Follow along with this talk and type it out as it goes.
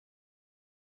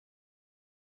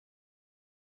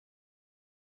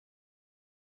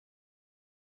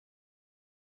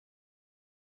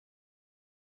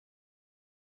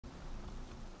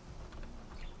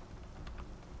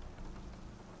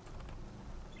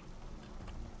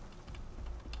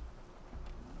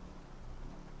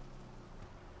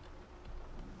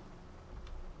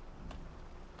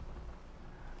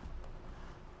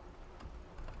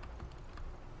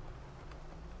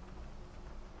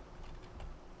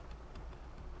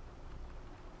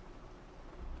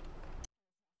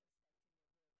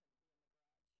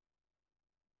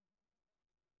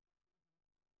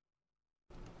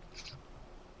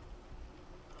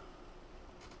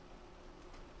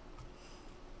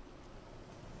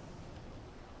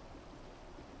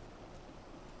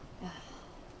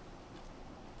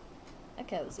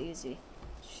cat was easy.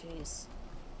 Jeez.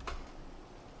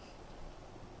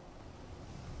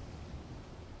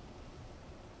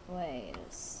 Wait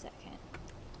a second.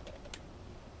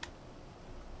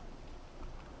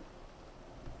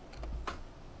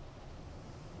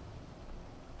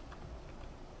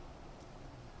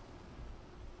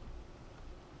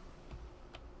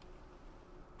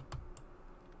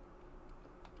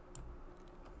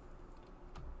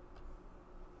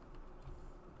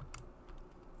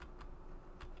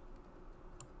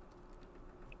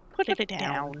 Put it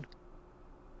down.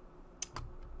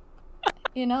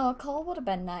 You know, a call would have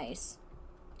been nice.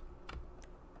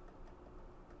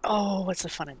 Oh, what's the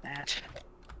fun in that?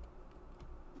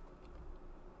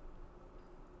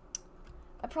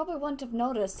 I probably wouldn't have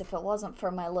noticed if it wasn't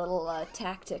for my little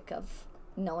tactic of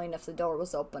knowing if the door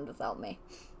was opened without me.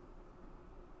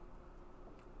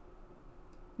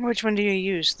 Which one do you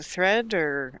use, the thread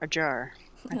or a jar?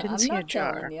 I didn't I'm see a not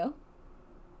telling jar. you.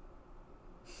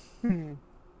 Hmm.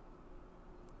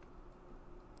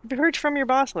 Have you heard from your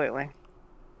boss lately?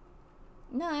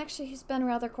 No, actually, he's been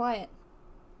rather quiet.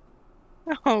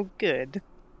 Oh, good.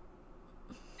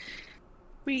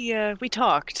 We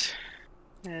talked,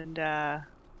 and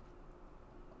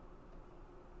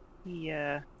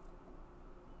he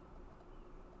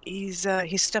he's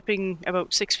stepping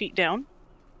about 6 feet down.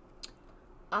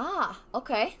 Ah,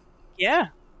 okay. Yeah.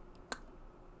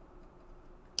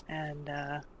 And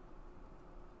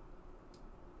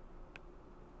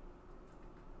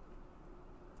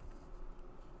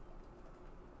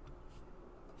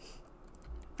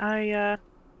I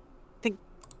think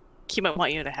he might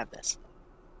want you to have this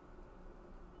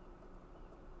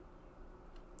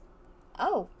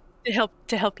Oh, to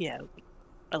help you out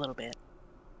a little bit.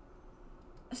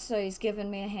 so he's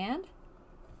giving me a hand?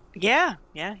 Yeah,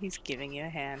 yeah, he's giving you a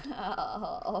hand.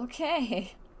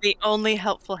 Okay. The only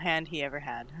helpful hand he ever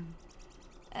had.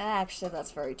 Actually,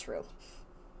 that's very true.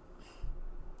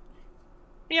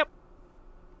 Yep.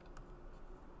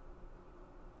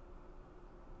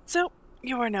 So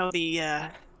you are now the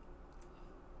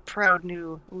proud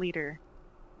new leader.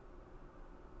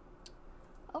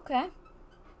 Okay.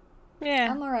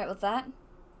 Yeah, I'm alright with that.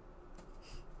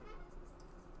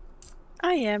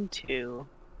 I am too.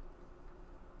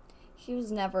 He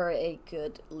was never a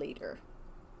good leader.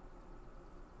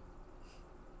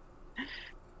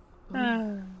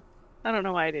 I don't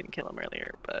know why I didn't kill him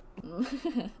earlier, but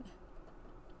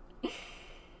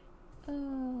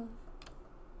Uh,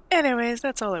 anyways,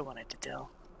 that's all I wanted to do.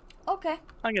 okay.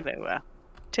 I'm gonna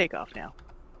take off now.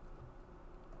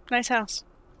 Nice house.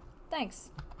 Thanks.